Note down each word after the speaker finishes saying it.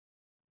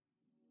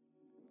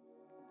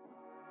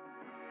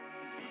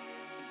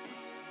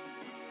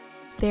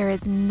There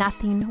is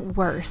nothing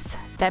worse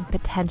than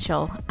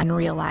potential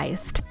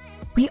unrealized.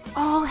 We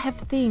all have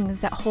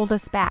things that hold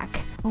us back.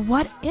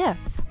 What if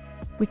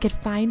we could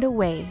find a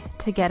way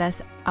to get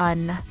us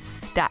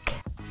unstuck?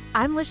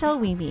 I'm Lachelle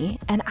Weemy,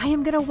 and I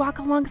am going to walk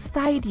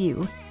alongside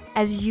you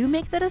as you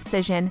make the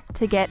decision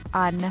to get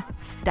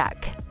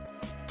unstuck.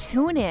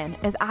 Tune in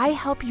as I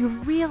help you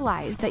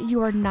realize that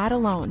you are not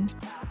alone,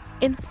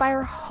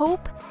 inspire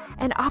hope,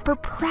 and offer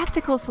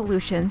practical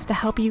solutions to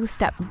help you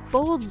step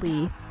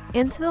boldly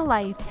into the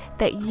life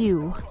that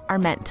you are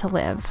meant to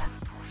live.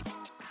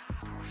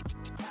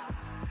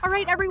 All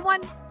right, everyone.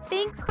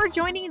 Thanks for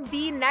joining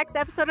the next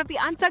episode of the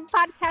Unstuck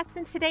Podcast.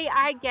 And today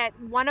I get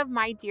one of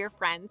my dear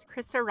friends,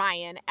 Krista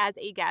Ryan, as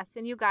a guest.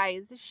 And you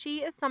guys,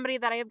 she is somebody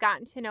that I have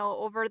gotten to know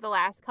over the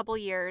last couple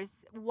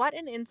years. What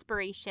an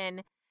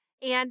inspiration.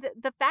 And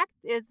the fact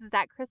is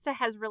that Krista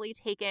has really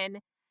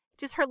taken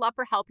just her love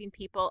for helping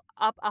people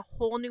up a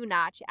whole new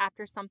notch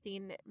after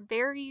something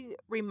very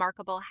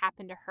remarkable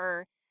happened to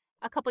her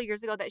a couple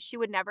years ago that she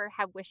would never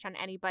have wished on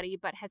anybody,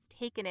 but has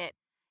taken it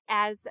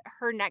as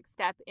her next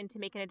step into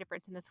making a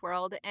difference in this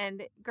world.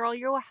 And girl,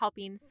 you're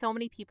helping so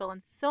many people in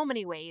so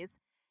many ways.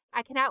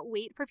 I cannot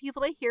wait for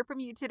people to hear from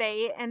you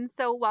today. And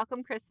so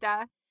welcome,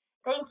 Krista.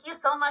 Thank you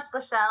so much,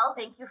 Lachelle.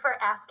 Thank you for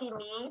asking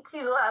me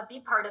to be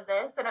part of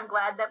this. And I'm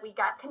glad that we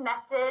got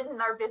connected in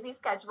our busy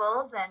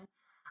schedules. And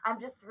I'm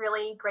just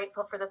really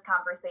grateful for this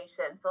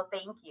conversation. So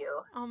thank you.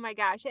 Oh my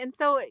gosh. And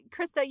so,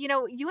 Krista, you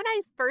and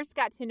I first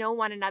got to know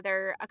one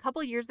another a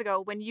couple years ago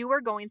when you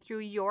were going through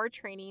your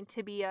training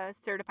to be a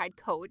certified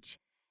coach.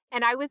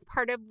 And I was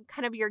part of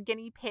kind of your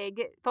guinea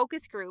pig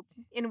focus group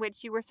in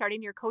which you were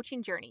starting your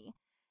coaching journey.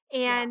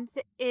 And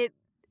It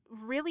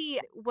really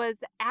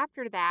was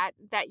after that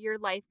your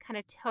life kind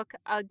of took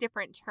a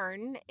different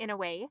turn in a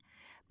way.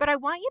 But I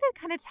want you to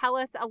kind of tell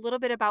us a little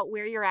bit about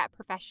where you're at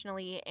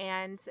professionally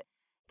and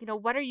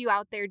what are you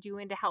out there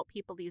doing to help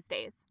people these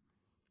days?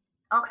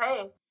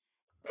 Okay.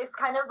 It's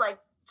kind of like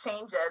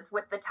changes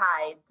with the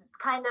tide. It's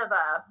kind of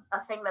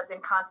a thing that's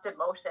in constant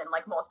motion,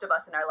 like most of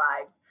us in our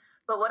lives.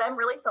 But what I'm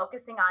really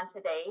focusing on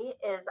today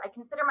is I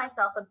consider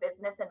myself a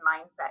business and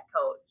mindset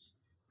coach.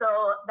 So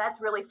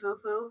that's really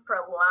foo-foo for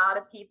a lot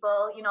of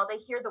people. They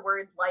hear the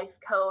word life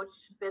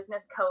coach,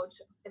 business coach,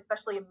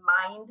 especially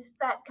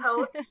mindset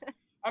coach.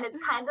 And it's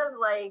kind of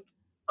like,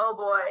 oh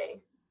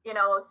boy,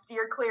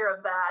 steer clear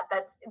of that.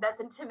 That's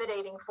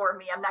intimidating for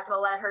me. I'm not going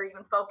to let her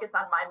even focus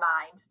on my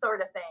mind,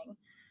 sort of thing.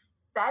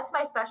 That's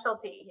my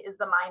specialty, is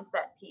the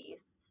mindset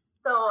piece.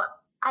 So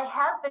I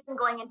have been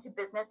going into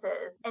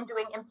businesses and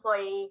doing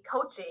employee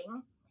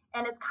coaching,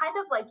 and it's kind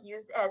of like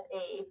used as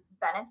a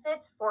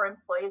benefit for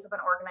employees of an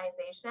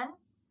organization.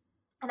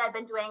 And I've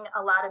been doing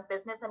a lot of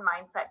business and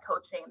mindset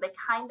coaching. They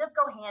kind of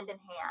go hand in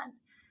hand.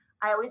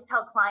 I always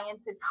tell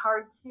clients it's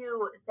hard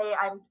to say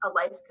I'm a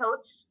life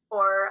coach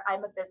or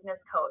I'm a business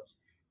coach,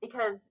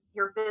 because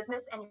your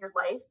business and your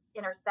life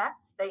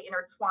intersect, they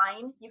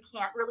intertwine. You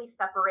can't really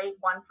separate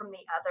one from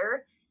the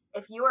other.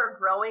 If you are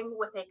growing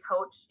with a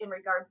coach in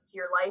regards to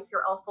your life,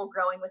 you're also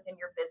growing within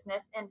your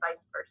business and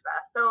vice versa.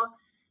 So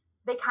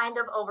they kind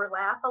of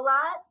overlap a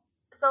lot.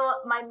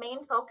 So my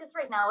main focus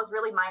right now is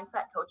really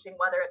mindset coaching,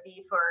 whether it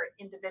be for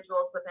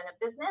individuals within a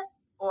business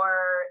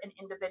or an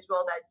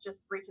individual that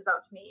just reaches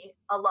out to me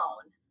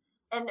alone.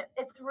 And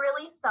it's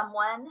really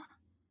someone,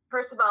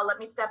 first of all, let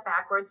me step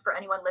backwards for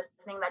anyone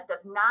listening that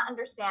does not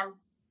understand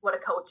what a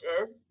coach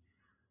is.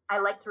 I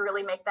like to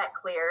really make that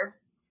clear.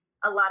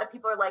 A lot of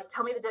people are like,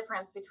 tell me the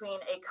difference between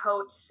a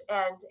coach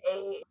and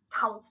a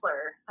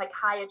counselor,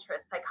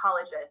 psychiatrist,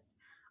 psychologist.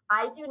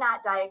 I do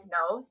not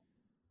diagnose.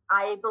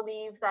 I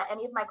believe that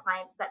any of my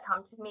clients that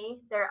come to me,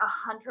 they're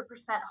 100%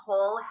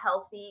 whole,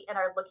 healthy, and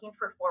are looking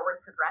for forward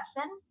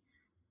progression.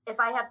 If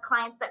I have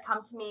clients that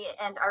come to me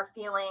and are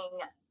feeling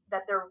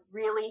that they're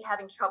really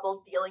having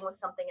trouble dealing with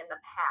something in the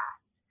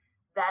past,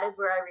 that is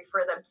where I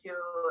refer them to.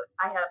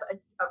 I have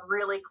a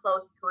really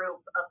close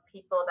group of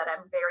people that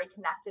I'm very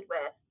connected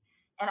with,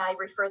 and I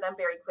refer them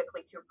very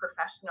quickly to a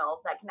professional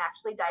that can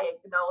actually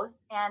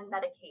diagnose and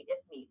medicate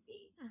if need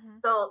be. Mm-hmm.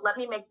 So let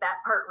me make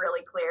that part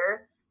really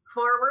clear.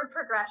 Forward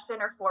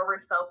progression or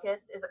forward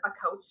focus is a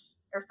coach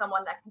or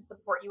someone that can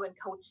support you in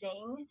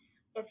coaching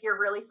if you're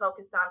really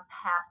focused on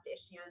past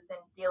issues and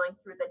dealing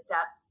through the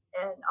depths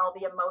and all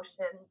the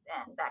emotions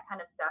and that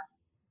kind of stuff.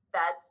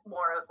 That's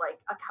more of like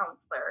a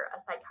counselor, a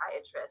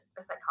psychiatrist,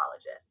 a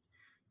psychologist.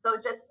 So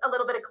just a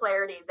little bit of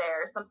clarity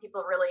there. Some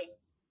people really,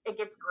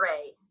 it gets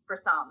gray for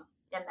some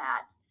in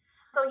that.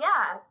 So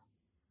yeah,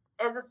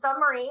 as a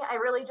summary, I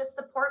really just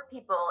support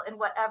people in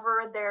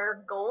whatever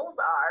their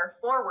goals are,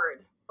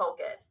 forward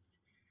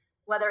focused,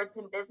 whether it's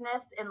in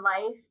business, in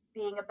life,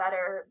 being a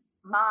better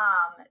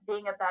mom,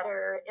 being a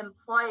better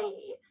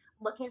employee,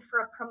 looking for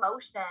a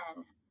promotion,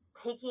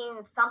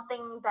 taking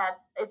something that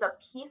is a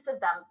piece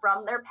of them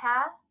from their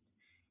past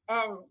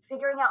and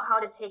figuring out how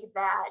to take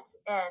that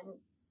and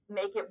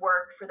make it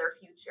work for their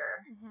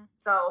future. Mm-hmm.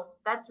 So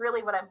that's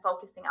really what I'm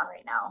focusing on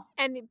right now.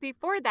 And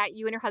before that,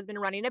 you and your husband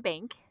running a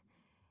bank.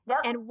 Yep.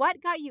 And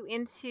what got you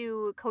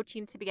into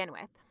coaching to begin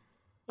with?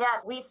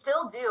 Yes, we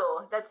still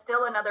do. That's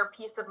still another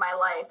piece of my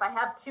life. I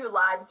have two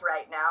lives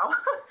right now.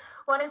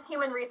 One is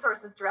human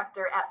resources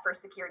director at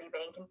First Security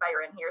Bank in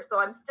Byron here. So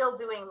I'm still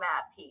doing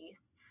that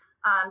piece,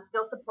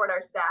 still support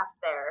our staff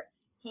there.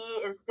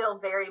 He is still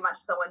very much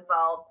so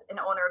involved, an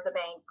owner of the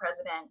bank,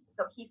 president.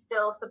 So he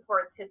still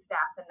supports his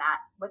staff in that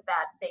with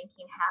that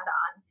banking hat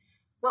on.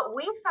 What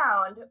we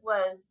found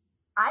was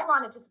I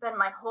wanted to spend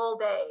my whole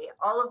day,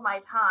 all of my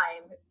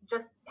time,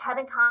 just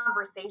having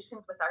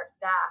conversations with our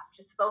staff,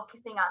 just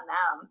focusing on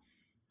them.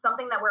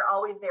 Something that we're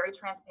always very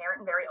transparent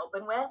and very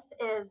open with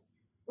is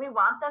we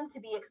want them to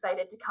be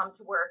excited to come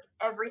to work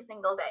every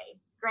single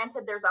day.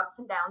 Granted, there's ups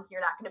and downs.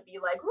 You're not going to be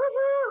like,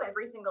 woohoo,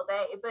 every single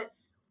day. But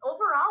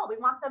overall, we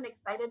want them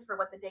excited for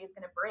what the day is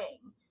going to bring.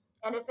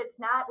 And if it's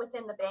not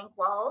within the bank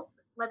walls,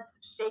 let's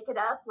shake it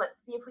up. Let's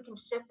see if we can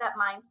shift that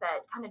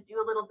mindset, kind of do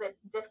a little bit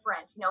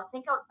different,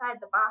 think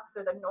outside the box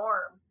or the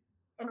norm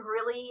and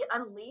really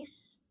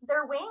unleash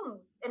their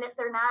wings. And if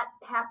they're not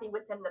happy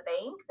within the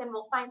bank, then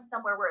we'll find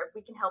somewhere where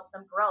we can help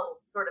them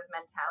grow sort of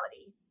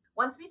mentality.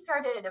 Once we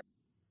started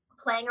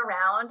playing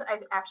around,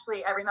 I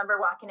remember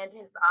walking into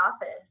his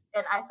office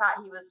and I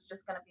thought he was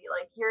just going to be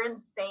like, "You're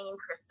insane,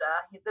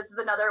 Krista. This is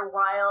another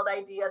wild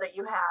idea that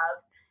you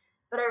have."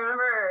 But I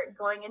remember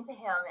going into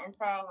him and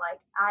saying,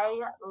 like, "I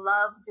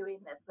love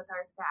doing this with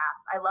our staff.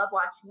 I love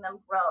watching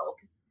them grow."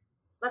 Because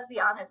let's be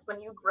honest,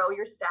 when you grow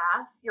your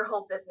staff, your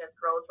whole business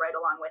grows right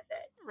along with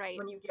it. Right.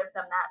 When you give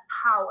them that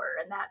power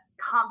and that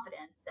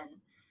confidence,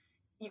 and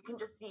you can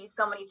just see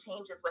so many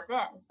changes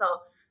within.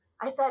 So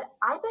I said,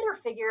 I better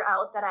figure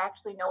out that I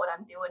actually know what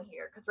I'm doing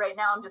here. Because right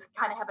now I'm just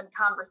kind of having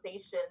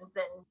conversations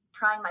and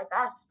trying my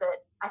best.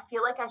 But I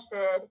feel like I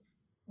should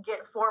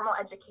get formal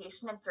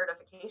education and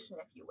certification,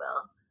 if you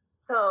will.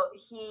 So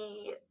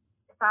he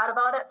thought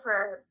about it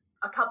for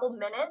a couple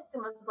minutes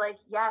and was like,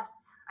 "Yes,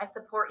 I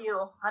support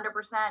you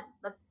 100%.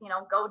 Let's,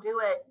 go do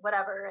it,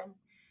 whatever." And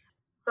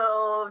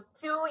so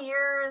 2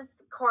 years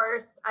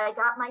course, I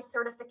got my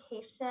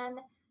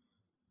certification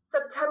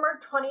September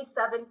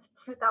 27th,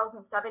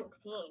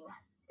 2017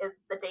 is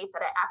the date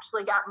that I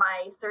actually got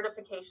my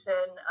certification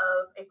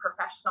of a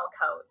professional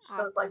coach. Awesome.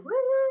 So it's like,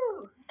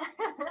 woo!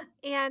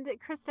 And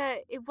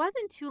Krista, it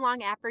wasn't too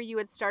long after you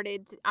had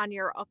started on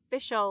your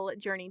official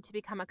journey to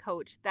become a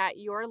coach that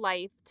your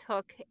life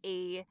took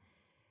a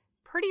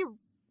pretty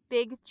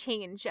big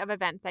change of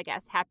events, I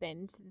guess,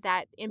 happened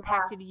that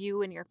impacted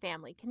you and your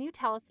family. Can you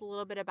tell us a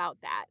little bit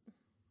about that?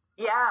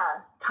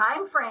 Yeah,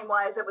 time frame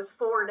wise, it was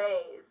 4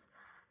 days.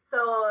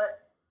 So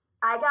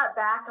I got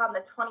back on the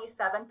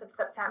 27th of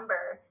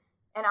September,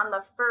 and on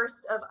the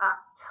 1st of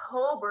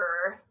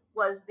October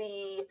was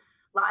the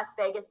Las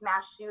Vegas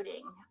mass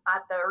shooting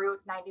at the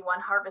Route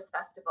 91 Harvest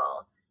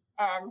Festival.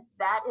 And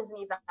that is an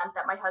event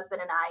that my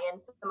husband and I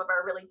and some of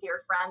our really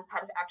dear friends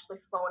had actually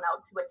flown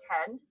out to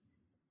attend.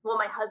 Well,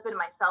 my husband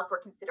and myself were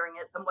considering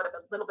it somewhat of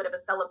a little bit of a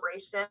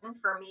celebration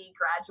for me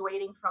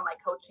graduating from my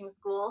coaching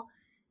school.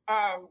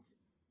 And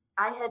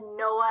I had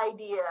no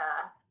idea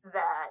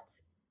that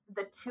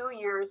the 2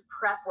 years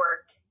prep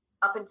work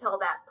up until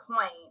that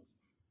point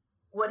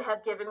would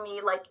have given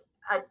me like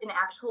an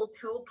actual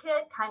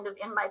toolkit kind of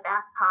in my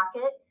back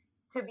pocket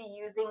to be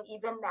using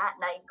even that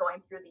night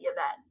going through the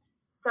event.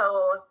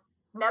 So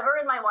never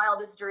in my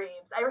wildest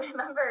dreams. I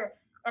remember,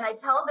 and I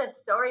tell this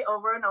story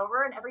over and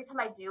over, and every time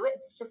I do it,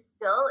 it's just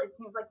still, it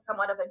seems like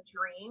somewhat of a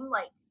dream.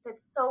 Like,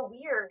 it's so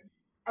weird.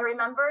 I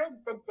remember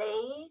the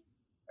day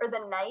or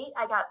the night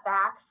I got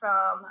back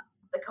from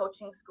the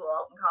coaching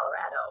school in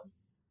Colorado.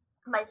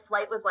 My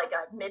flight was like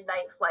a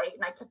midnight flight,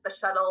 and I took the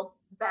shuttle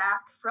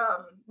back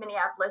from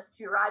Minneapolis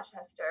to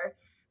Rochester.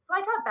 So I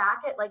got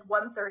back at like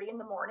 1:30 in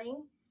the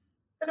morning,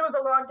 and it was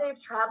a long day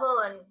of travel,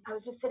 and I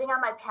was just sitting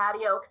on my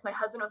patio because my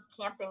husband was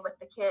camping with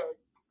the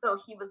kids, so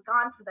he was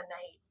gone for the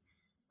night.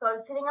 So I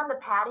was sitting on the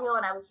patio,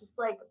 and I was just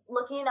like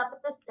looking up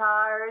at the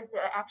stars.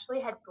 I actually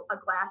had a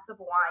glass of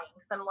wine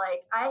because I'm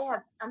like,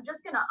 I'm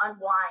just gonna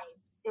unwind.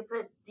 It's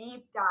a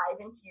deep dive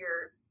into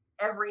your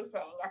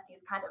everything at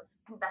these kind of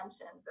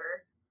conventions,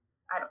 or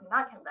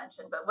not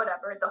convention, but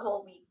whatever, the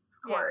whole week's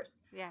course.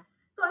 Yeah.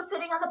 So I was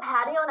sitting on the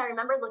patio, and I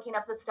remember looking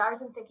up the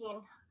stars and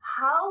thinking,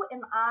 how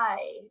am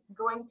I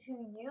going to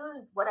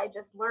use what I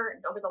just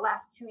learned over the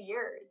last 2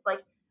 years?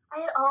 Like, I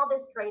had all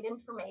this great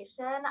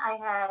information. I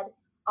had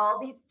all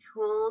these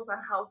tools on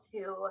how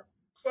to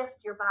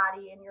shift your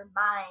body and your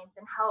mind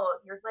and how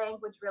your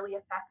language really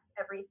affects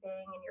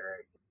everything and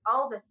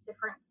all this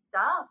different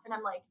stuff. And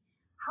I'm like,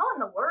 how in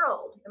the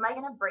world am I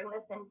going to bring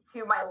this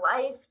into my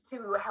life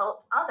to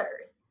help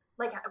others?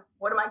 Like,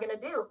 what am I going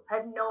to do? I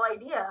have no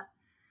idea.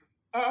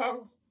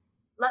 And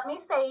let me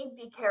say,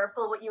 be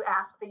careful what you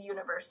ask the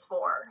universe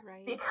for,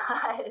 right?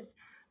 Because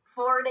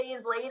 4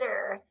 days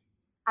later,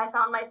 I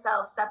found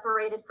myself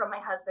separated from my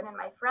husband and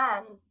my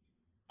friends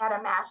at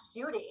a mass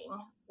shooting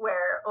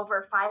where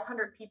over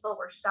 500 people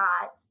were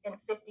shot and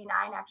 59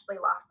 actually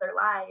lost their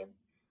lives.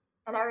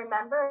 And I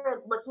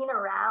remember looking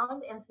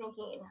around and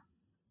thinking,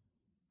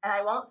 and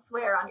I won't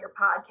swear on your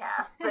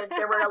podcast, but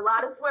there were a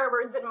lot of swear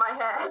words in my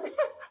head.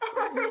 And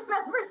I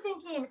remember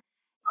thinking,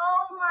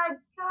 oh my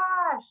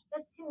gosh,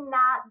 this can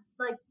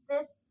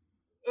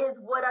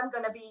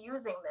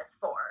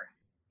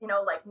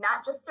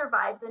not just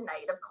survive the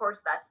night. Of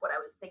course, that's what I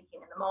was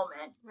thinking in the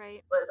moment,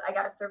 Right. was I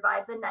got to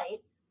survive the night.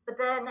 But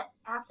then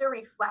after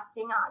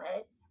reflecting on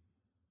it,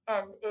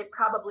 and it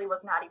probably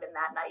was not even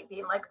that night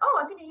being like, oh,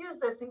 I'm going to use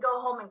this and go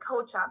home and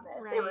coach on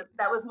this. Right.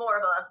 That was more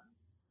of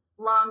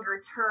a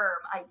longer term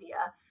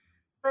idea.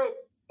 But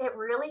it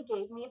really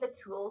gave me the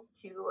tools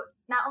to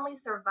not only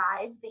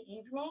survive the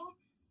evening,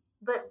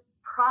 but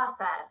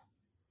process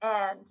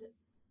and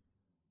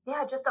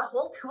yeah, just a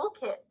whole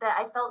toolkit that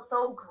I felt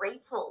so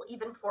grateful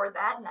even for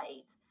that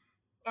night.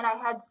 And I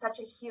had such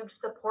a huge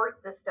support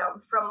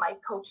system from my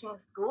coaching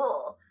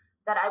school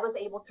that I was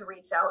able to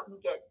reach out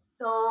and get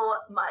so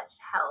much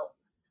help.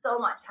 So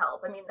much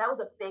help. I mean, that was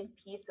a big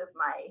piece of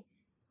my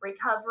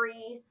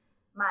recovery,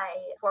 my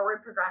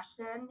forward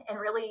progression, and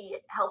really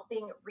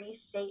helping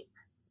reshape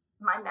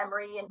my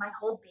memory and my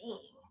whole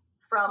being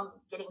from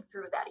getting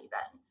through that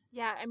event.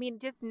 Yeah, I mean,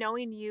 just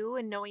knowing you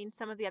and knowing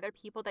some of the other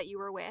people that you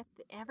were with,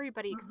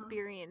 everybody Mm-hmm.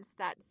 experienced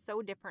that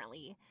so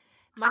differently.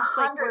 A Much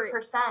like hundred we're,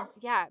 percent.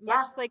 yeah,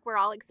 much Yeah, like we're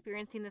all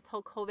experiencing this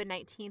whole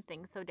COVID-19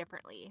 thing so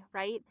differently,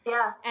 right?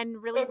 yeah.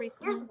 And really,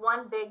 Here's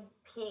one big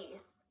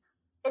piece.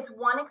 It's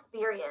one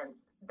experience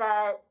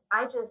that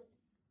I just,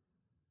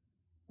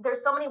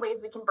 there's so many ways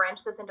we can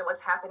branch this into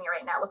what's happening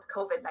right now with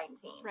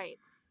COVID-19. right.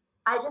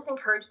 I just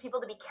encourage people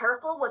to be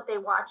careful what they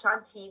watch on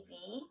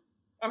TV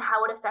and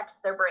how it affects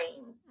their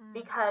brains. Mm,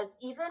 Because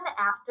even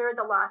after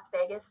the Las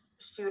Vegas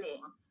shooting,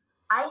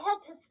 I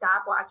had to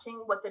stop watching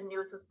what the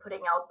news was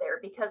putting out there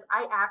because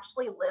I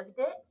actually lived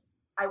it.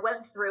 I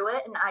went through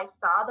it and I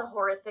saw the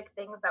horrific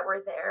things that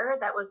were there.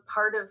 That was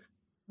part of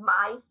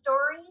my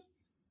story.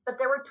 But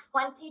there were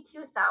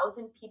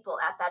 22,000 people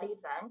at that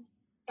event,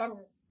 and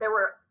there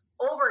were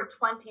over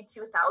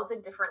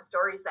 22,000 different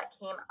stories that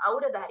came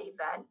out of that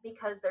event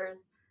because there's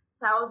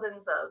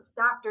thousands of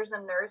doctors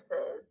and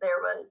nurses. There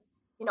was,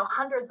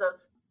 hundreds of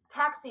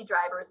taxi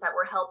drivers that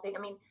were helping. I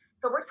mean,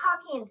 so we're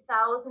talking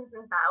thousands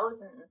and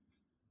thousands,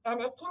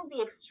 and it can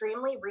be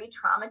extremely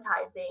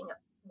re-traumatizing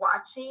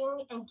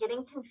watching and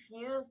getting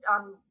confused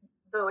on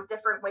the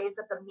different ways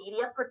that the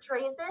media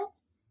portrays it,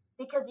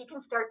 because you can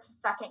start to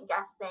second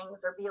guess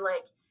things or be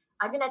like,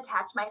 I'm going to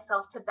attach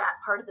myself to that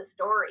part of the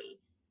story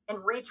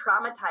and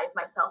re-traumatize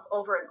myself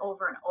over and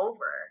over and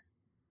over.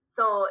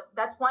 So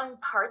that's one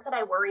part that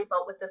I worry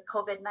about with this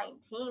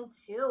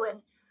COVID-19 too.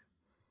 And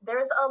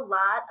there's a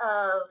lot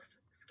of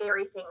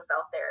scary things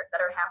out there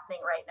that are happening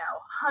right now.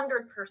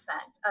 100%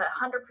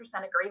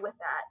 agree with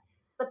that.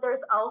 But there's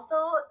also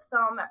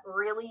some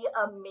really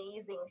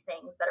amazing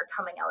things that are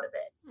coming out of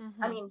it.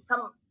 I mm-hmm. mean,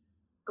 some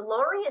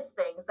glorious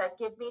things that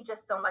give me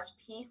just so much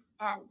peace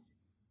and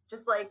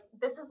just like,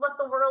 this is what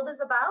the world is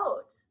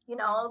about,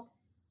 Yeah.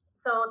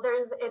 So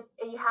there's it,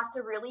 you have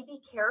to really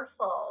be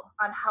careful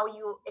on how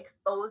you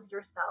expose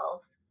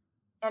yourself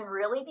and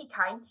really be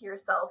kind to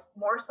yourself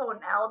more so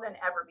now than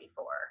ever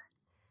before.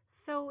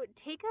 So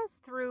take us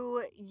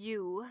through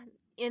you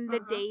in the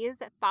Mm-hmm.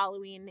 days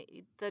following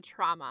the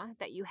trauma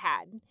that you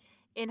had,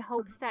 in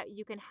hopes Mm-hmm. that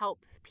you can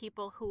help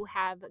people who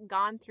have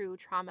gone through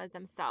trauma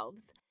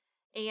themselves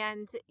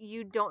and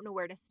you don't know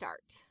where to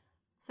start.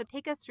 So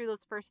take us through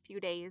those first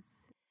few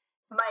days.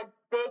 My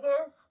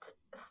biggest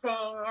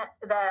thing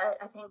that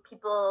I think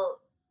people,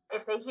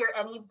 if they hear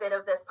any bit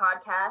of this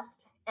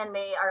podcast and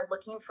they are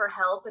looking for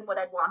help, and what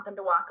I'd want them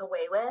to walk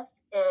away with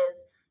is,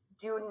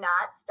 do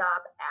not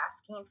stop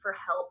asking for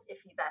help if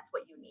that's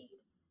what you need.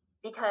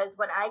 Because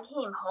when I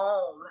came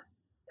home,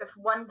 if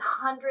 100%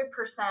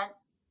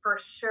 for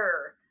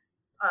sure,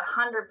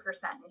 100%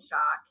 in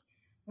shock,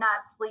 not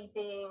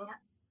sleeping,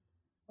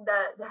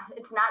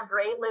 it's not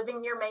great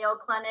living near Mayo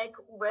Clinic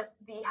with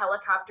the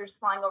helicopters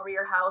flying over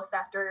your house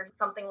after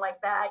something like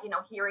that.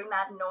 Hearing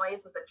that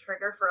noise was a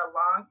trigger for a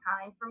long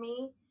time for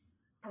me.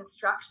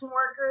 Construction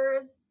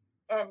workers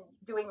and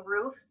doing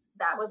roofs,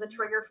 that was a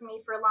trigger for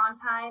me for a long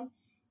time.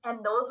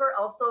 And those were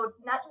also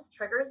not just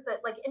triggers,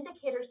 but like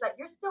indicators that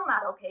you're still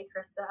not okay,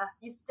 Krista.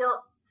 You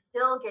still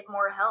get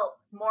more help,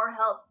 more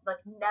help. Like,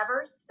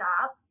 never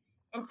stop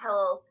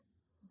until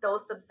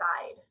those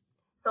subside.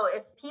 So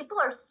if people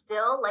are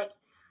still like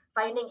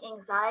finding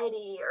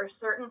anxiety or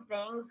certain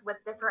things with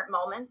different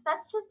moments,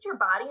 that's just your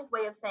body's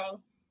way of saying,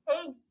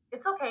 hey,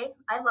 it's okay.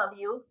 I love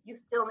you. You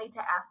still need to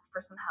ask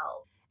for some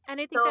help. And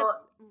I think So,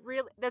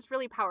 that's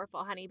really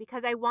powerful, honey,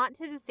 because I want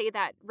to just say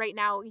that right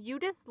now you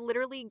just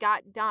literally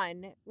got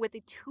done with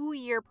a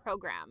 2-year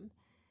program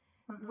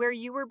mhm. where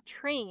you were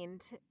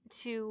trained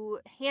to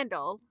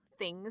handle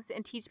things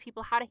and teach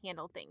people how to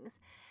handle things.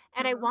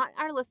 And I Mhm. want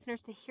our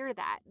listeners to hear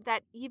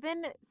that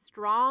even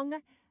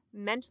strong,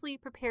 mentally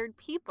prepared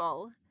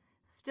people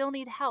still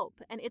need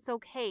help, and it's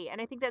okay. And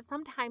I think that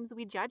sometimes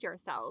we judge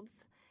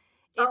ourselves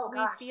if Oh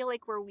we feel gosh.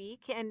 like we're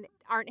weak and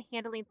aren't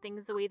handling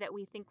things the way that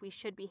we think we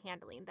should be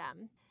handling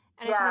them.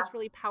 And I think Yeah. that's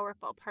really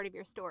powerful part of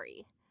your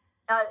story.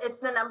 It's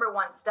the number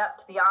one step,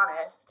 to be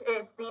honest.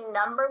 It's the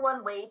number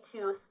one way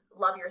to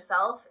love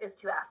yourself is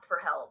to ask for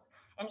help.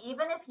 And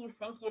even if you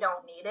think you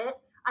don't need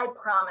it, I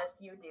promise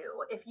you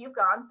do. If you've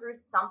gone through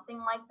something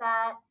like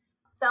that,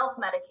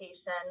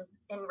 self-medication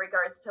in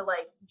regards to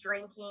like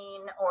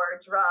drinking or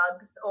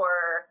drugs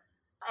or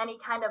any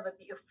kind of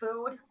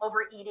food,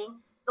 overeating.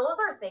 Those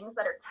are things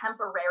that are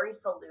temporary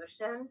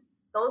solutions.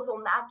 Those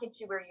will not get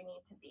you where you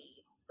need to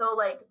be. So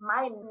like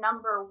my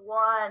number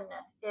one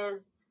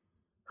is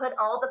put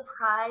all the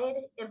pride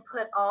and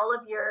put all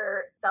of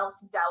your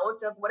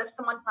self-doubt of what if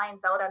someone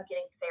finds out I'm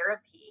getting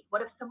therapy?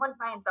 What if someone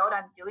finds out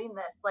I'm doing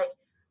this? Like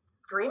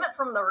scream it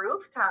from the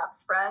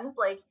rooftops, friends.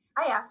 Like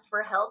I asked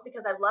for help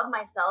because I love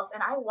myself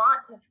and I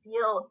want to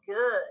feel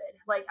good.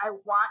 Like I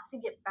want to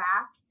get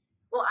back.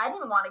 Well, I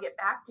didn't want to get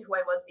back to who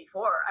I was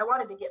before. I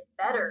wanted to get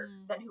better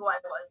than who I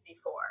was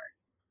before.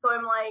 So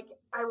I'm like,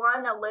 I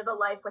want to live a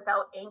life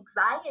without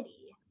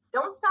anxiety.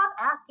 Don't stop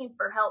asking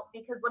for help,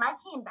 because when I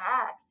came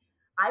back,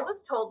 I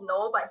was told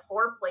no by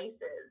 4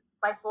 places,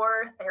 by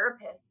 4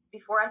 therapists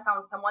before I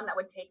found someone that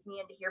would take me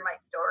in to hear my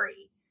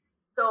story.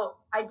 So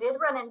I did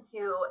run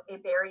into a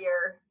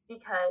barrier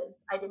because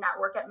I did not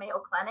work at Mayo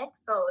Clinic.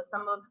 So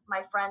some of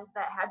my friends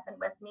that had been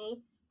with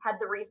me had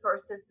the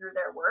resources through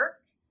their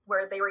work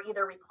where they were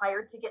either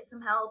required to get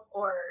some help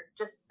or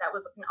just that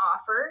was an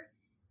offer.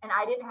 And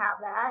I didn't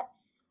have that.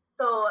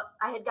 So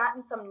I had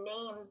gotten some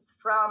names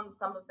from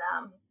some of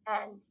them,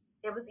 and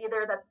it was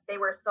either that they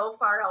were so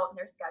far out in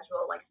their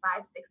schedule, like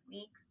 5-6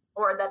 weeks,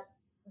 or that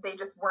they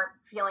just weren't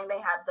feeling they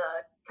had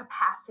the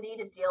capacity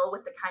to deal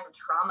with the kind of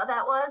trauma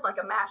that was. Like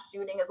a mass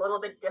shooting is a little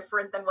bit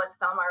different than what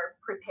some are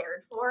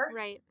prepared for.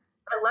 Right.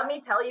 But let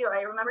me tell you,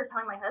 I remember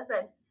telling my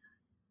husband,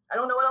 I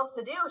don't know what else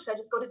to do. Should I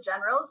just go to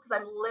General's? Because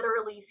I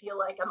literally feel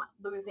like I'm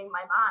losing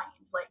my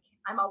mind. Like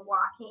I'm a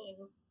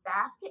walking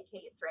basket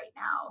case right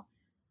now.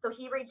 So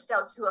he reached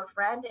out to a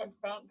friend, and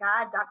thank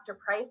God, Dr.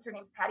 Price, her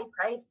name's Patty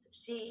Price,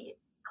 she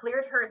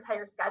cleared her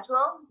entire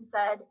schedule and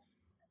said,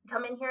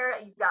 come in here,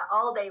 you've got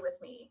all day with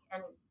me,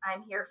 and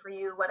I'm here for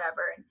you,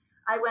 whatever. And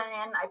I went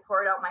in, I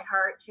poured out my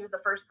heart. She was the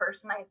first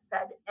person I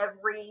said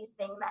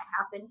everything that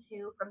happened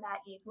to from that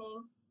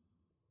evening.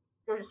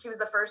 She was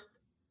the first,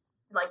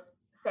 like,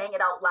 saying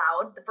it out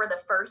loud for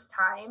the first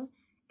time.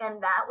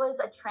 And that was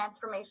a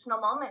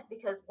transformational moment,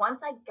 because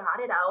once I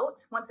got it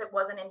out, once it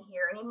wasn't in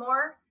here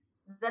anymore,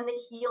 then the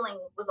healing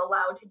was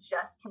allowed to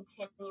just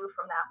continue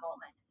from that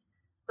moment.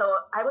 So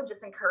I would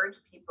just encourage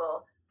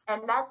people,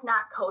 and that's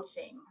not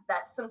coaching,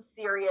 that's some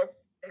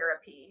serious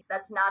therapy.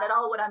 That's not at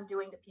all what I'm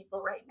doing to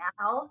people right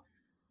now.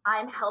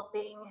 I'm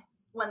helping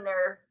when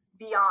they're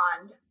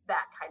beyond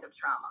that kind of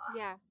trauma.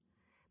 Yeah.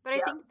 But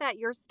I think that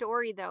your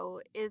story,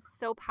 though, is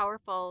so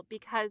powerful,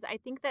 because I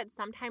think that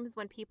sometimes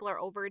when people are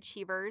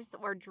overachievers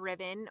or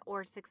driven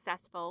or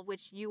successful,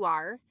 which you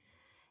are,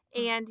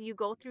 and you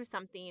go through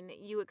something,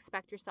 you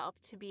expect yourself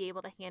to be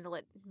able to handle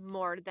it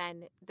more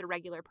than the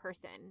regular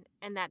person.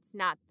 And that's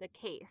not the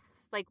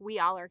case. Like, we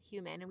all are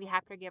human, and we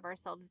have to give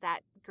ourselves that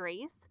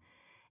grace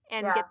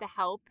and get the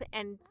help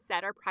and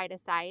set our pride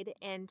aside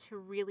and to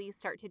really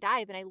start to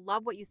dive. And I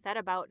love what you said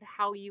about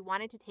how you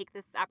wanted to take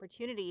this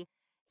opportunity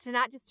to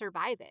not just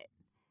survive it.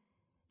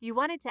 You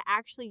wanted to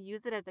actually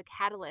use it as a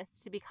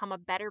catalyst to become a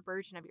better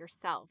version of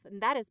yourself.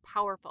 And that is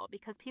powerful,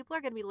 because people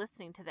are going to be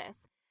listening to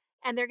this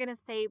and they're going to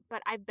say,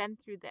 but I've been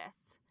through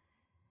this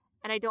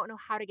and I don't know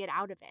how to get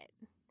out of it.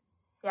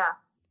 Yeah.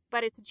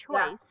 But it's a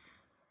choice.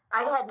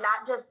 I had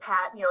not just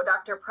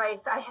Dr.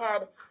 Price, I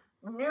had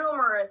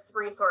numerous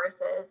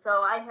resources.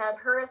 So I had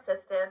her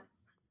assistants,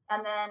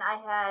 and then I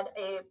had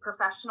a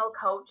professional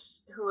coach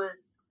who was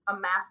a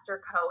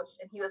master coach,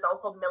 and he was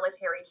also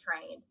military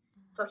trained.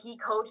 So he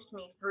coached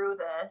me through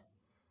this.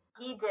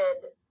 He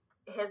did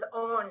his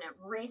own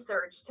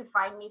research to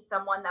find me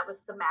someone that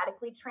was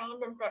somatically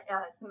trained and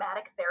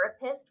somatic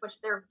therapist,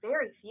 which there are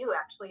very few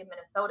actually in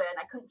Minnesota, and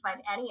I couldn't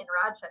find any in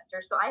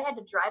Rochester. So I had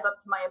to drive up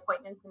to my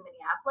appointments in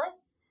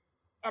Minneapolis.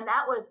 And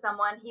that was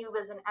someone, he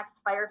was an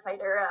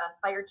ex-firefighter, a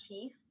fire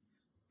chief,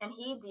 and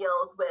he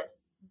deals with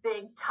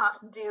big, tough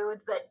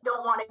dudes that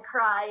don't want to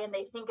cry and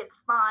they think it's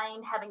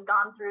fine, having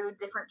gone through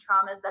different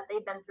traumas that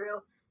they've been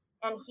through.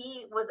 And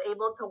he was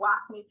able to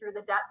walk me through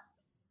the depths,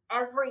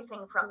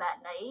 everything from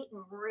that night,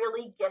 and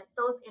really get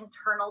those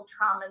internal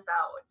traumas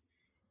out.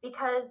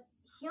 Because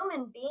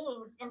human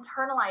beings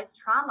internalize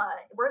trauma.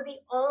 We're the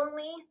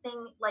only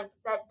thing like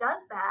that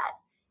does that.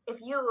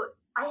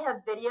 I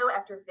have video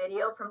after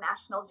video from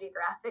National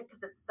Geographic,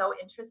 because it's so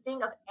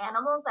interesting, of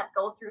animals that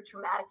go through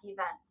traumatic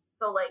events.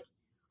 So like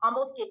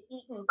almost get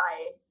eaten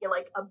by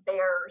like a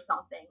bear or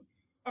something,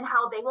 and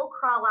how they will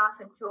crawl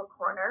off into a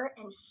corner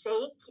and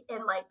shake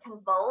and like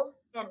convulse.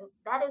 And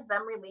that is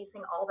them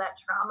releasing all that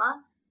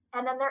trauma.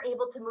 And then they're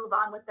able to move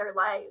on with their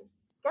lives.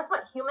 Guess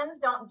what? Humans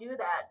don't do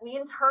that. We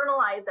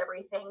internalize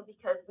everything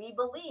because we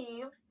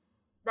believe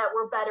that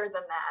we're better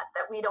than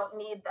that we don't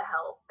need the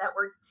help, that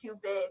we're too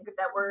big,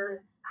 that we're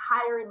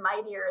higher and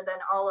mightier than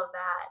all of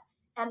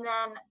that. And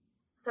then,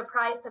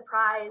 surprise,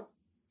 surprise,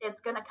 it's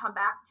going to come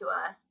back to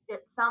us in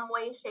some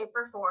way, shape,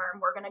 or form.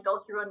 We're going to go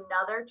through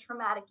another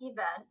traumatic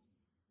event.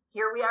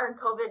 Here we are in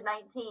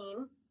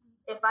COVID-19.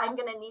 If I'm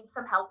going to need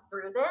some help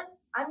through this,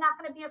 I'm not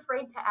going to be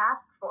afraid to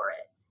ask for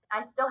it.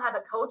 I still have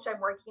a coach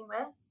I'm working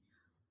with,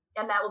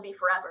 and that will be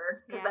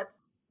forever, because that's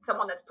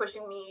someone that's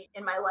pushing me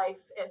in my life,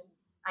 and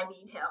I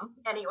need him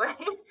anyway.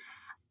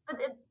 But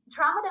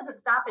trauma doesn't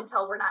stop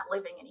until we're not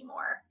living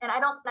anymore. And I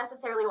don't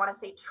necessarily want to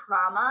say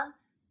trauma,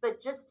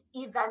 but just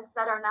events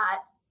that are not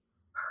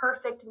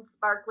perfect and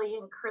sparkly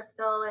and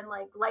crystal, and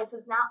like life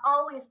is not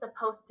always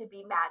supposed to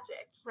be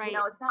magic. You Right.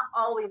 know, it's not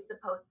always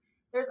supposed,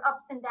 there's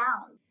ups and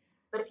downs.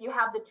 But if you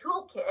have the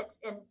toolkit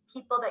and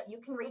people that you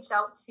can reach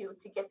out to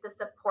get the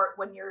support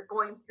when you're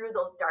going through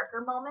those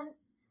darker moments,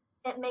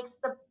 it makes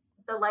the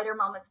lighter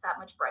moments that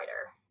much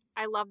brighter.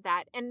 I love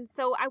that. And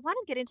so I want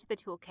to get into the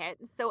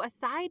toolkit. So,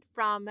 aside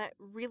from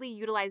really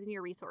utilizing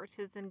your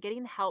resources and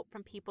getting help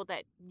from people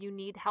that you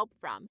need help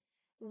from,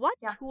 what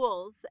Yeah.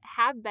 tools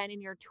have been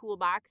in your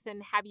toolbox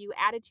and have you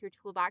added to your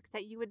toolbox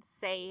that you would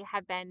say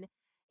have been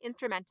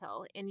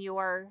instrumental in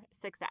your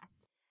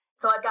success?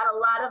 So I've got a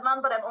lot of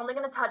them, but I'm only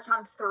going to touch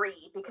on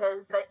three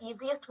because the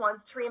easiest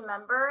ones to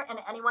remember, and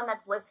anyone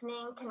that's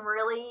listening can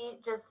really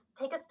just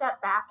take a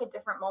step back at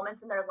different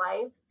moments in their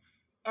lives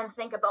and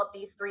think about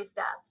these three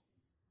steps.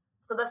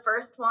 So the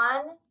first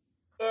one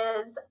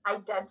is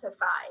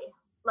identify.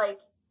 Like,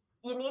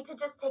 you need to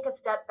just take a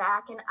step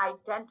back and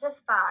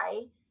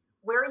identify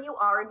where you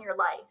are in your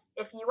life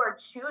if you are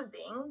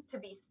choosing to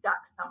be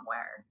stuck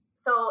somewhere.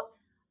 So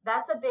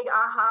that's a big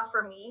aha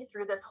for me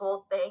through this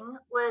whole thing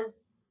was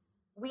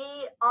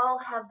we all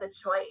have the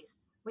choice.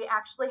 We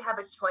actually have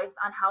a choice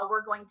on how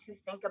we're going to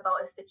think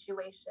about a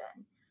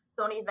situation.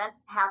 So an event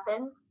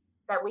happens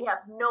that we have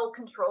no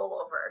control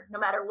over. No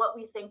matter what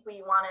we think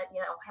we want to,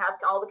 have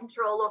all the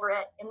control over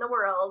it in the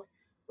world,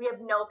 we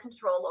have no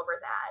control over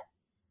that.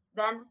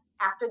 Then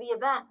after the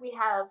event, we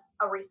have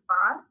a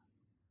response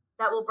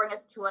that will bring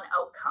us to an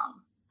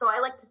outcome. So I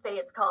like to say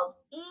it's called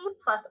E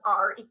plus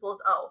R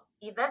equals O.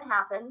 Event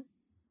happens,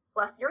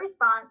 plus your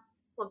response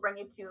will bring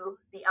you to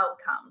the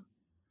outcome.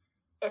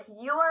 If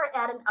you are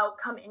at an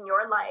outcome in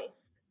your life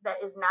that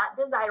is not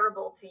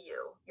desirable to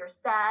you, you're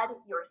sad,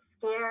 you're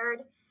scared,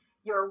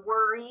 you're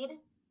worried,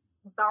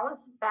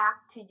 bounce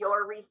back to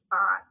your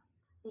response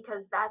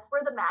because that's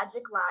where the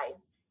magic lies.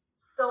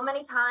 So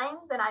many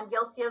times, and I'm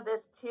guilty of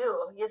this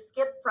too, you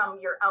skip from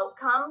your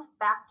outcome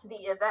back to the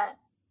event,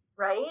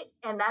 right?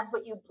 And that's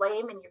what you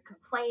blame and you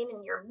complain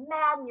and you're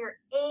mad and you're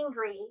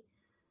angry.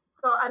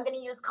 So I'm going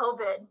to use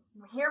COVID.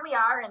 Here we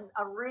are in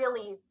a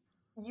really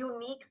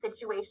unique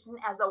situation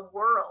as a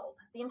world.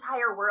 The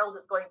entire world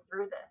is going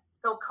through this.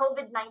 So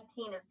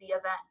COVID-19 is the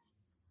event.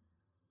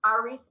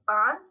 Our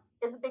response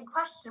is a big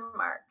question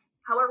mark.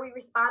 How are we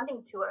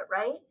responding to it,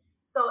 right?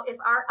 So if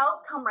our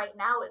outcome right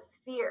now is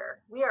fear,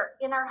 we are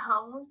in our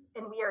homes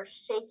and we are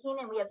shaking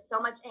and we have so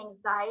much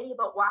anxiety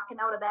about walking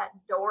out of that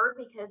door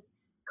because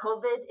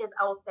COVID is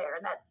out there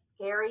and that's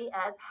scary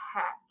as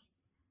heck,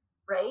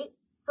 right?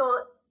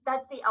 So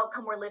that's the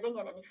outcome we're living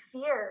in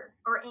fear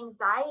or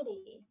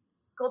anxiety.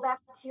 Go back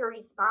to your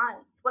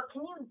response. What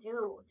can you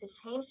do to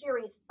change your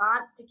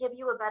response to give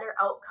you a better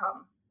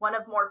outcome? One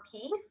of more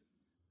peace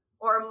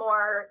or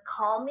more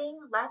calming,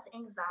 less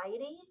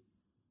anxiety?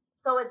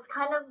 So it's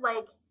kind of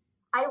like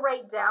I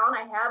write down,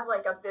 I have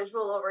like a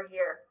visual over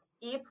here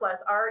E plus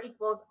R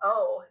equals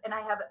O, and I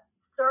have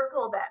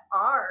circled that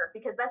R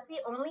because that's the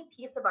only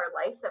piece of our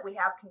life that we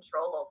have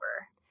control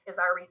over is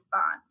our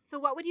response. So,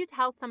 what would you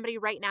tell somebody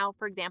right now,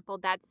 for example,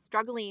 that's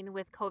struggling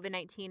with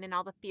COVID-19 and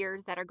all the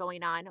fears that are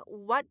going on?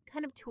 What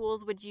kind of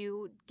tools would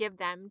you give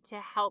them to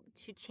help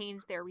to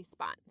change their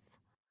response?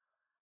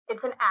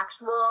 It's an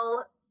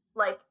actual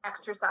like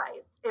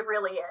exercise. It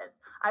really is.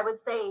 I would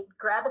say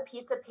grab a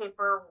piece of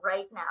paper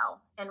right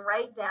now and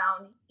write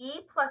down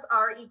E plus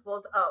R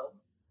equals O.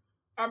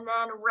 And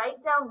then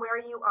write down where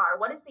you are.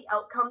 What is the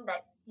outcome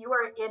that you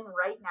are in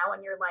right now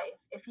in your life?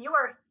 If you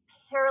are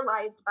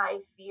paralyzed by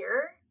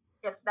fear,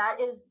 if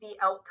that is the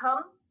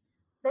outcome,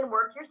 then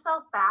work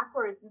yourself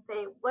backwards and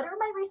say, what are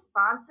my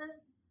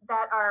responses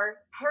that are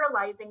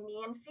paralyzing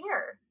me in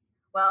fear?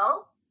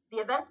 Well, the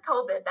event's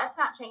COVID. That's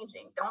not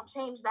changing. Don't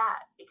change that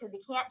because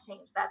you can't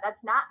change that.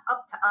 That's not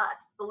up to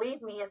us.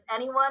 Believe me, if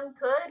anyone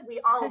could,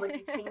 we all would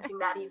be changing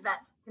that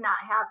event to not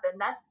happen.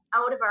 That's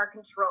out of our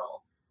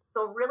control.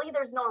 So, really,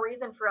 there's no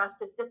reason for us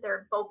to sit there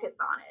and focus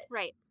on it.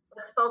 Right.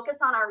 Let's focus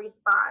on our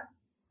response.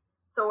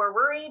 So, we're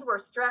worried, we're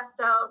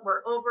stressed out,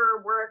 we're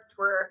overworked,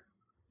 we're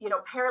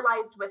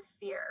paralyzed with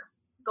fear.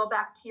 Go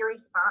back to your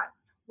response.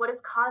 What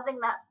is causing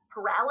that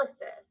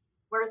paralysis?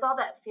 Where's all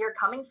that fear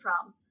coming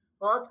from?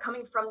 Well, it's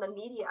coming from the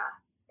media.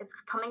 It's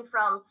coming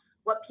from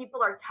what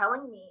people are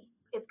telling me.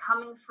 It's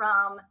coming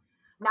from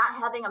not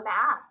having a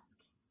mask.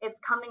 It's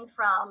coming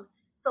from,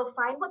 so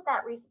find what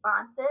that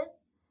response is.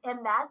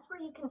 And that's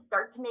where you can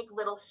start to make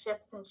little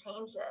shifts and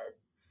changes.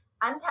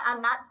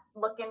 I'm not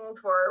looking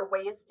for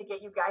ways to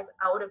get you guys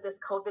out of this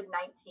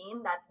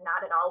COVID-19. That's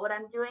not at all what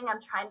I'm doing.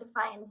 I'm trying to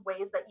find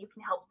ways that you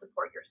can help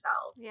support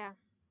yourselves. Yeah.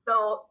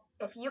 So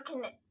if you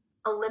can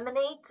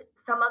eliminate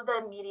some of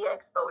the media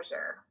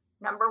exposure,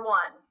 number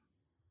one,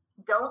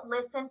 don't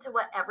listen to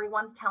what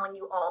everyone's telling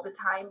you all the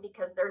time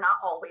because they're not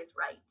always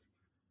right.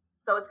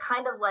 So it's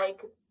kind of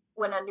like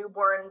when a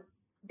newborn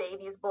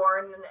baby is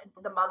born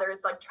and the mother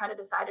is like trying to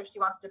decide if she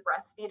wants to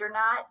breastfeed or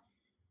not.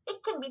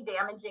 it can be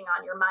damaging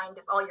on your mind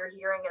if all you're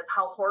hearing is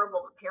how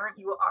horrible a parent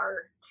you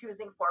are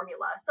choosing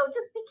formula. So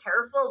just be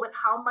careful with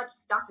how much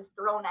stuff is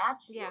thrown at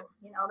you.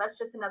 Yeah. That's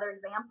just another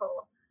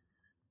example.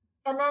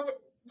 And then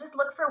just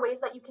look for ways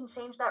that you can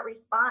change that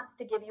response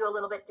to give you a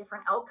little bit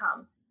different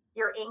outcome.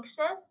 You're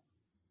anxious.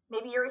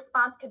 Maybe your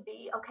response could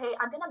be, okay,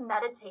 I'm going to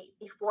meditate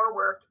before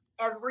work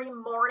every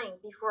morning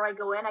before I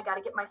go in. I got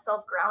to get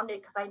myself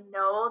grounded because I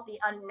know the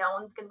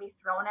unknown's going to be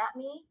thrown at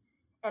me.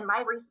 And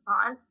my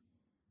response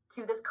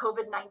to this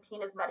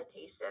COVID-19 is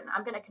meditation.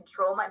 I'm going to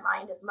control my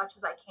mind as much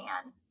as I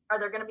can. Are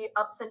there going to be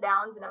ups and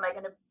downs? And am I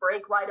going to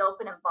break wide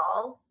open and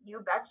bawl? You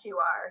bet you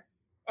are.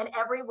 And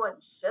everyone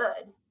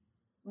should.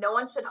 No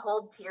one should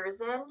hold tears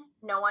in.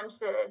 No one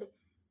should.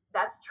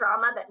 That's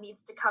trauma that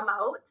needs to come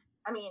out.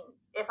 I mean,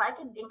 if I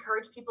could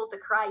encourage people to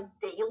cry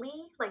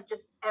daily, like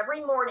just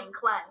every morning,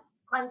 cleanse,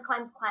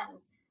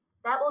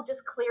 that will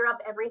just clear up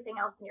everything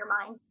else in your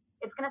mind.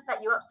 It's going to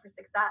set you up for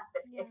success.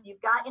 If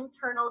you've got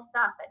internal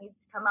stuff that needs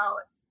to come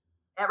out,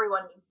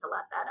 everyone needs to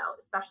let that out,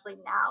 especially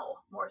now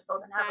more so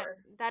than ever.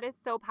 That is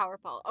so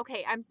powerful.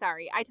 Okay, I'm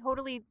sorry. I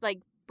totally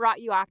brought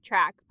you off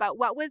track, but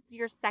what was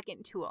your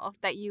second tool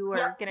that you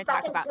were going to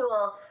talk about? Second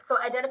tool, so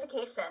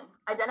identification.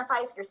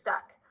 Identify if you're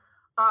stuck.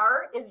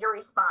 R is your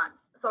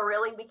response. So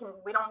really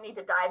we don't need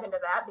to dive into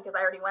that because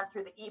I already went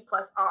through the E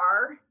plus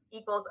R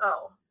equals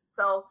O.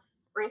 So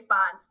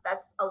response,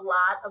 that's a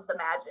lot of the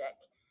magic.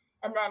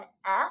 And then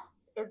S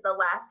is the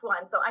last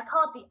one. So I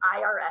call it the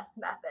IRS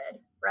method,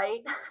 right?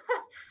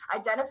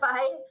 Identify,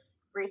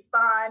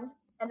 respond,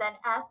 and then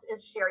S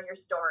is share your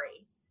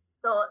story.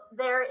 So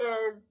there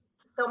is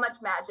so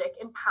much magic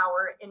and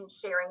power in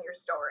sharing your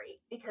story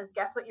because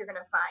guess what you're going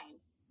to find?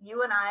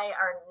 You and I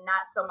are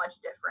not so much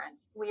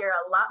different. We are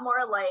a lot more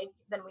alike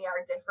than we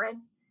are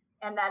different.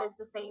 And that is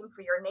the same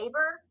for your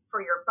neighbor,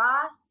 for your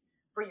boss,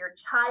 for your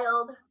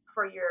child,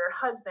 for your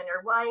husband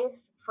or wife,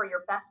 for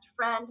your best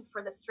friend,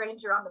 for the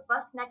stranger on the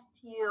bus next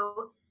to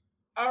you.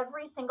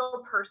 Every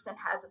single person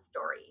has a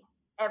story,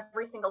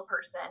 every single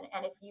person.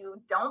 And if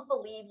you don't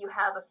believe you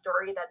have a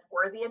story that's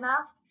worthy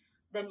enough,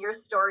 then your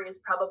story is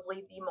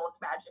probably the most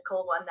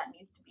magical one that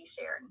needs to be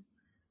shared.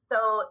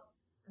 So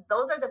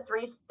those are the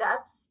 3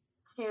 steps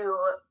to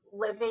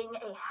living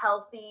a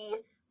healthy,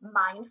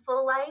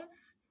 mindful life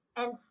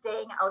and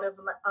staying out of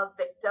a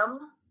victim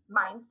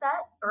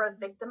mindset or a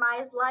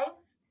victimized life,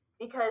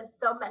 because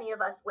so many of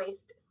us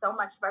waste so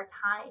much of our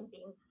time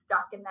being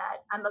stuck in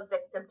that I'm a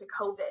victim to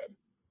COVID.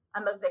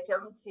 I'm a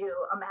victim to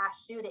a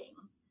mass shooting.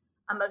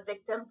 I'm a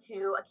victim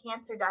to a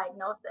cancer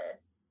diagnosis.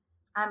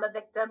 I'm a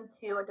victim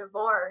to a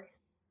divorce.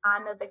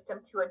 I'm a victim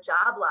to a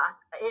job loss.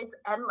 It's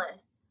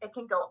endless. It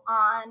can go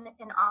on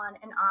and on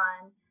and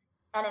on.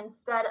 And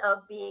instead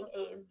of being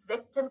a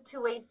victim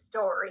to a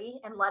story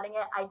and letting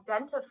it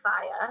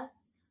identify us,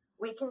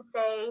 we can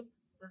say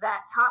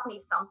that taught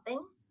me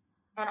something.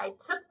 And I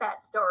took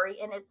that story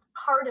and it's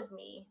part of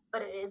me,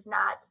 but it is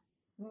not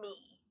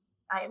me.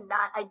 I am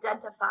not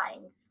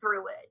identifying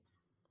through it.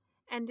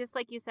 And just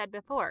like you said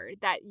before,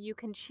 that you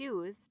can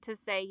choose to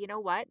say, you know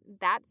what,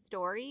 that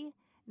story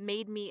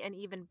made me an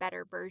even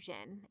better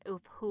version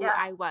of who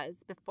I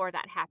was before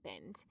that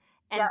happened.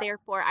 And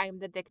therefore, I'm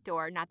the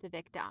victor, not the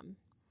victim.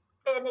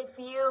 And if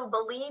you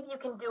believe you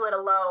can do it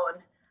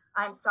alone,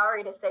 I'm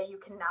sorry to say you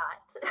cannot.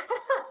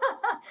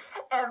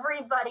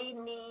 Everybody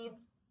needs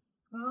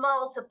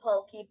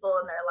multiple people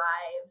in their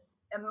lives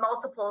and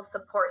multiple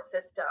support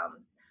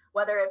systems,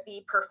 whether it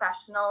be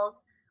professionals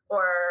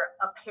or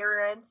a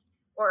parent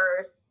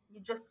or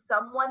just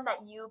someone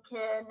that you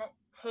can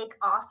take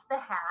off the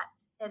hat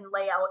and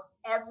lay out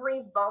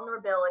every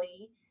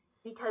vulnerability,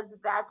 because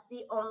that's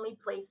the only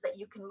place that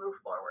you can move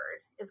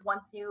forward is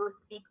once you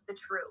speak the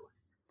truth.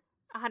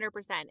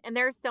 100%. And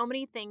there are so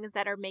many things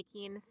that are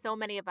making so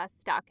many of us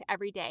stuck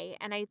every day.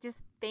 And I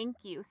just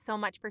thank you so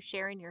much for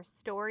sharing your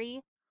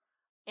story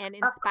and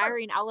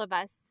inspiring all of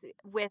us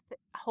with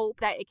hope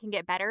that it can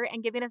get better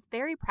and giving us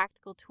very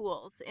practical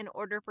tools in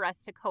order for us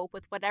to cope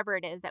with whatever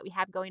it is that we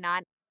have going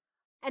on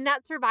and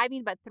not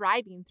surviving, but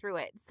thriving through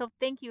it. So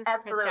thank you,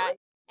 Absolutely. Krista.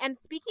 And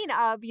speaking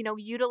of,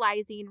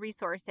 utilizing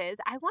resources,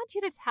 I want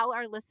you to tell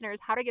our listeners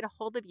how to get a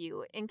hold of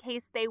you in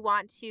case they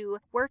want to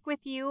work with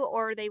you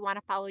or they want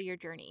to follow your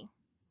journey.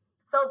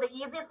 So the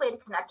easiest way to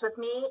connect with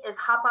me is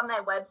hop on my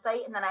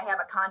website, and then I have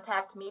a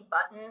contact me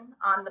button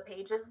on the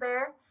pages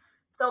there.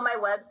 So my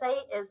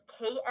website is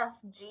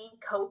KFG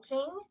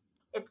Coaching.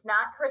 It's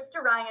not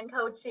Krista Ryan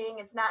Coaching.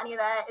 It's not any of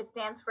that. It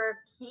stands for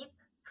Keep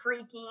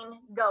Freaking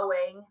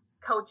Going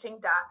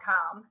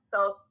Coaching.com.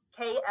 So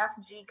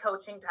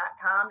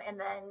KFGcoaching.com, and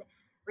then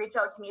reach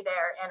out to me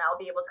there and I'll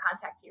be able to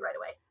contact you right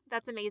away.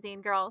 That's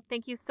amazing, girl.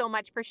 Thank you so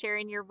much for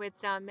sharing your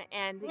wisdom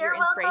and You're your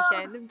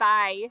inspiration. welcome.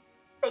 Bye.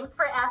 Thanks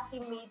for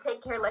asking me.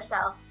 Take care,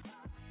 Lachelle.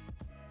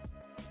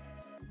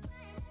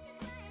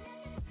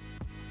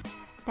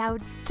 Now,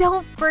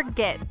 don't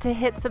forget to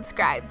hit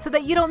subscribe so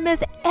that you don't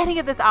miss any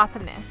of this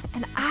awesomeness.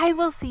 And I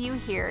will see you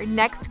here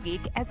next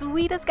week as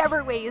we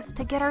discover ways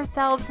to get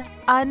ourselves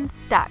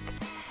unstuck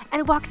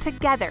and walk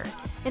together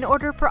in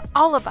order for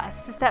all of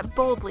us to step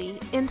boldly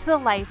into the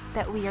life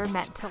that we are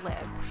meant to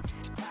live.